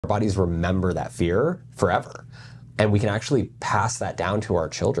Our bodies remember that fear forever. And we can actually pass that down to our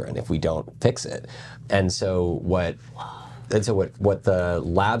children if we don't fix it. And so what the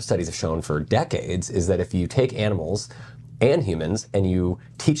lab studies have shown for decades is that if you take animals and humans and you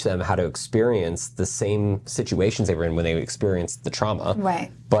teach them how to experience the same situations they were in when they experienced the trauma,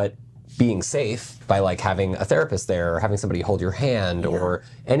 right, but being safe by like having a therapist there or having somebody hold your hand or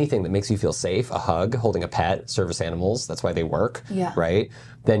anything that makes you feel safe, a hug, holding a pet, service animals, that's why they work, right?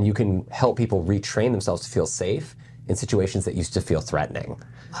 Then you can help people retrain themselves to feel safe in situations that used to feel threatening.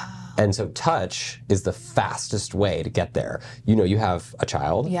 Wow. And so touch is the fastest way to get there. You know, you have a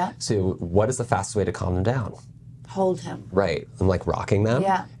child. Yeah. So what is the fastest way to calm them down? Hold him. Right. And like rocking them.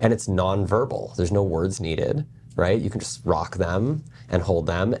 Yeah. And it's nonverbal. There's no words needed, right? You can just rock them and hold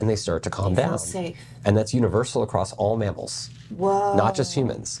them and they start to calm down. Feel safe. And that's universal across all mammals. Whoa. Not just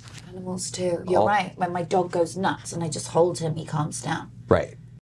humans. Animals too. You're right. When my dog goes nuts and I just hold him, he calms down. Right.